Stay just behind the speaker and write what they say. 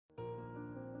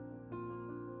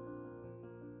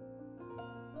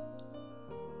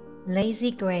Lazy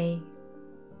Gray.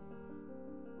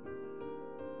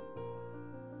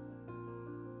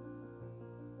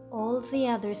 All the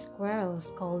other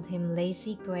squirrels called him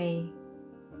Lazy Gray,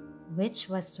 which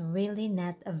was really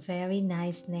not a very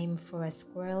nice name for a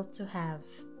squirrel to have.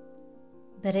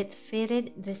 But it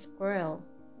fitted the squirrel,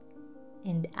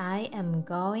 and I am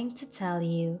going to tell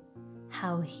you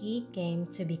how he came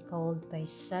to be called by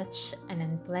such an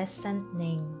unpleasant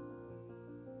name.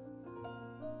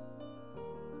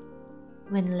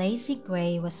 When Lazy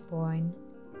Gray was born,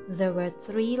 there were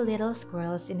 3 little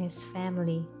squirrels in his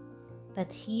family,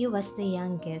 but he was the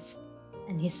youngest,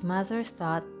 and his mother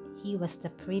thought he was the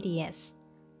prettiest,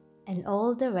 and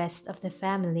all the rest of the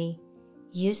family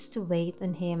used to wait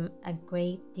on him a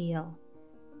great deal,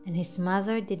 and his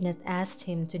mother did not ask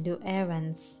him to do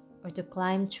errands or to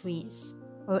climb trees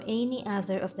or any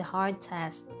other of the hard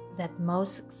tasks that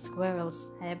most squirrels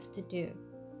have to do.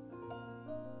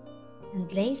 And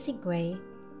Lazy Gray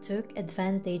took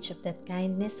advantage of that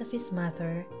kindness of his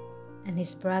mother and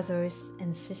his brothers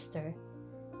and sister,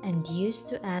 and used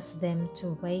to ask them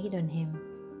to wait on him.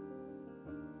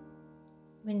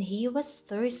 When he was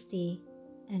thirsty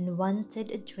and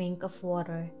wanted a drink of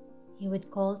water, he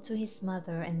would call to his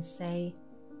mother and say,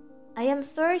 "I am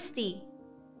thirsty,"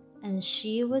 and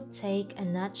she would take a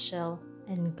nutshell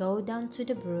and go down to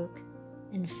the brook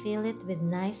and fill it with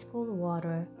nice cool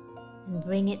water and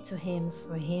bring it to him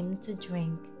for him to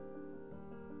drink.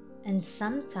 And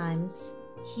sometimes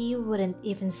he wouldn't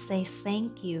even say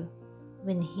thank you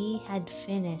when he had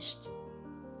finished.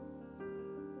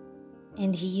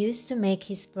 And he used to make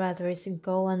his brothers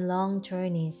go on long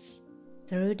journeys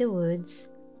through the woods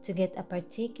to get a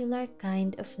particular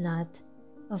kind of nut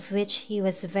of which he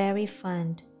was very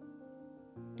fond.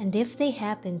 And if they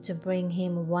happened to bring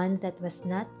him one that was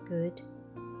not good,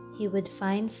 he would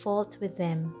find fault with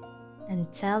them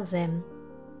and tell them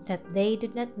that they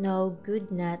did not know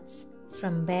good nuts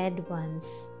from bad ones.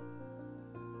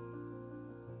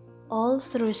 All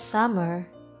through summer,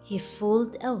 he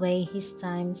fooled away his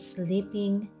time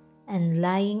sleeping and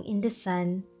lying in the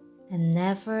sun, and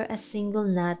never a single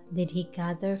nut did he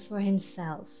gather for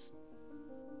himself.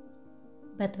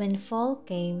 But when fall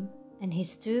came and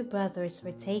his 2 brothers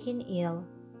were taken ill,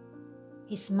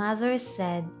 his mother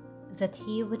said that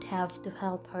he would have to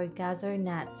help her gather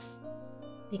nuts,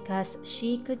 because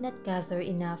she could not gather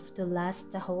enough to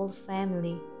last the whole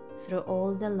family through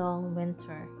all the long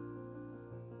winter.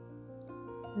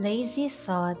 Lazy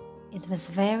thought it was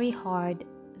very hard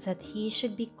that he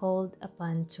should be called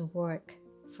upon to work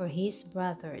for his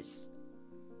brothers,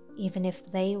 even if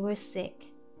they were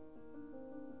sick.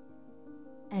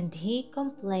 And he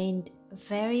complained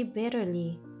very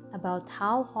bitterly about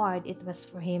how hard it was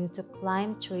for him to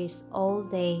climb trees all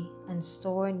day and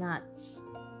store nuts.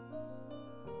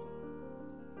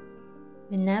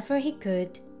 Whenever he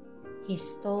could, he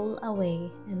stole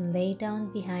away and lay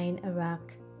down behind a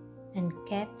rock and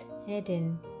kept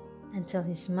hidden until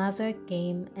his mother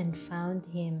came and found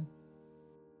him.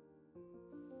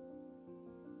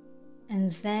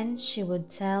 And then she would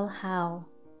tell how,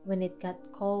 when it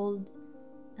got cold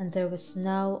and there was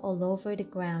snow all over the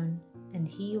ground and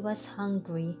he was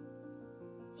hungry,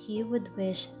 he would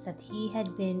wish that he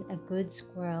had been a good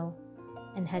squirrel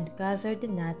and had gathered the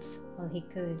nuts while he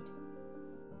could.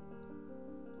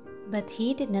 But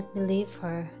he did not believe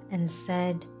her and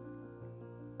said,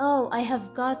 "Oh, I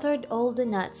have gathered all the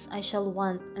nuts I shall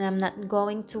want and I'm not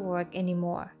going to work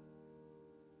anymore."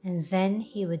 And then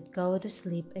he would go to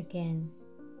sleep again.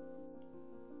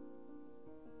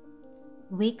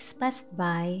 Weeks passed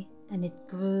by and it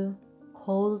grew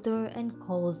colder and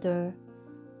colder,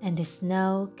 and the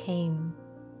snow came,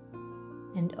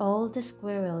 and all the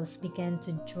squirrels began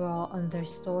to draw on their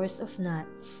stores of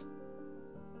nuts.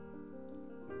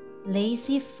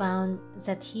 Lazy found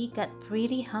that he got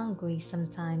pretty hungry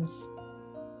sometimes,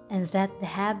 and that the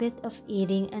habit of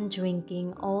eating and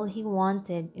drinking all he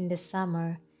wanted in the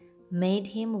summer made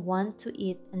him want to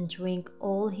eat and drink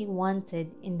all he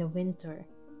wanted in the winter.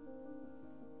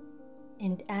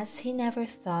 And as he never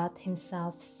thought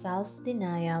himself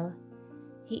self-denial,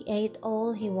 he ate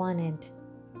all he wanted,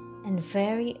 and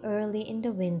very early in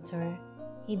the winter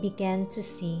he began to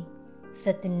see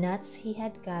that the nuts he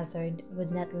had gathered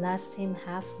would not last him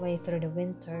halfway through the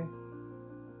winter,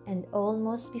 and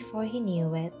almost before he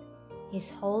knew it, his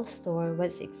whole store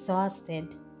was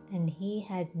exhausted and he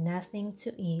had nothing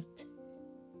to eat.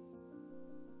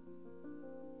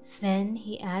 Then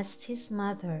he asked his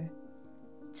mother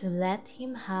to let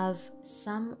him have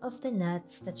some of the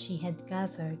nuts that she had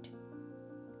gathered,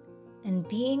 and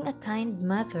being a kind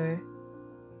mother,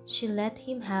 she let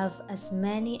him have as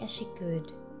many as she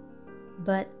could.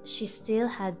 but she still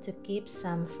had to keep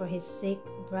some for his sick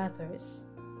brothers.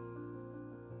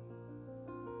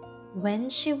 When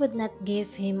she would not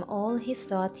give him all he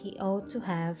thought he ought to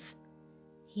have,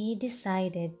 he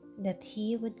decided that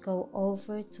he would go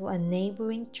over to a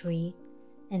neighboring tree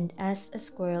and ask a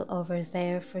squirrel over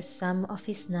there for some of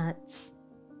his nuts.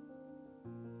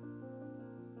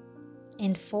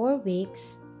 In 4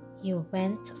 weeks, he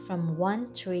went from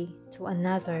one tree to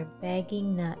another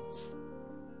begging nuts,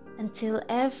 until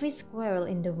every squirrel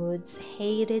in the woods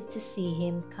hated to see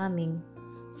him coming,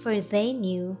 for they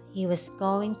knew he was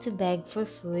going to beg for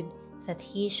food that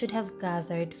he should have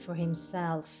gathered for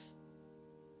himself.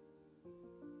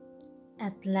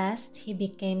 At last he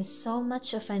became so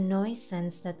much of a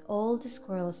nuisance that all the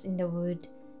squirrels in the wood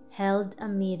held a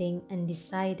meeting and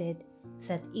decided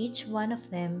that each one of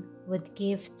them would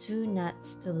give 2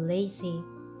 nuts to Lazy,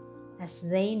 as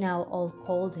they now all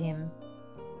called him,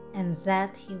 and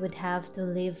that he would have to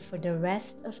live for the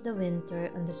rest of the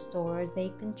winter on the store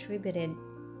they contributed,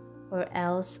 or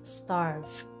else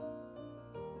starve.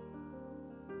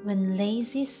 When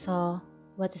Lazy saw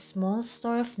what a small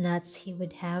store of nuts he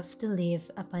would have to live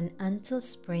upon until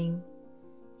spring,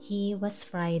 he was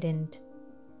frightened,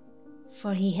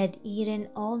 for he had eaten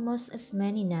almost as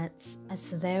many nuts as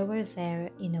there were there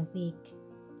in a week.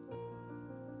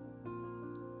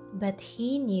 But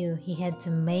he knew he had to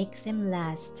make them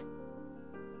last,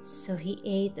 so he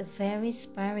ate very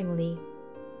sparingly,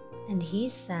 and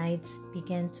his sides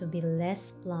began to be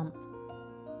less plump,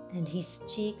 and his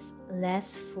cheeks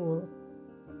less full.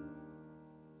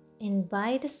 And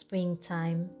by the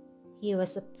springtime, he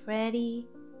was a pretty,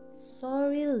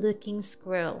 sorry-looking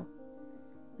squirrel,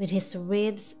 with his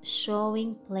ribs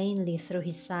showing plainly through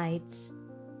his sides,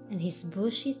 and his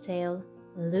bushy tail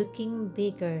looking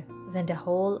bigger than the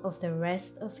whole of the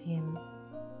rest of him.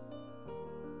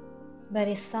 But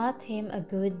it taught him a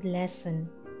good lesson,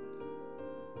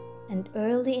 and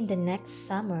early in the next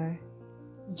summer,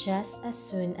 just as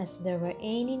soon as there were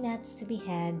any nuts to be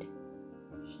had,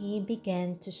 he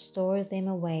began to store them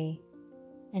away,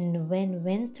 and when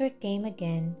winter came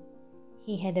again,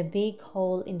 he had a big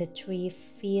hole in the tree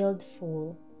filled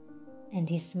full, and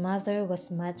his mother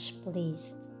was much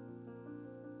pleased.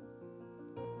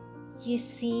 "You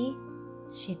see,"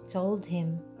 she told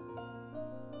him,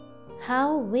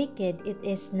 "how wicked it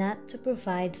is not to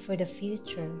provide for the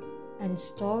future and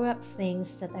store up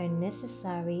things that are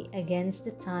necessary against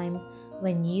the time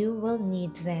when you will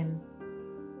need them."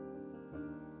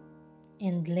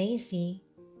 And Lazy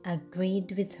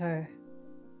agreed with her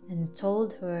and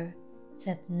told her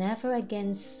that never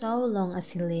again, so long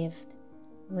as he lived,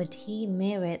 would he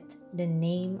merit the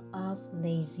name of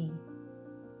Lazy.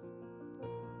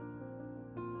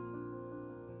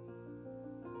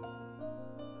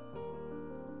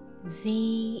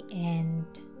 The end.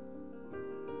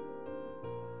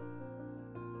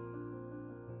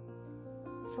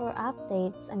 For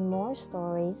updates and more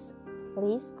stories,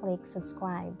 please click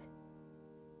subscribe.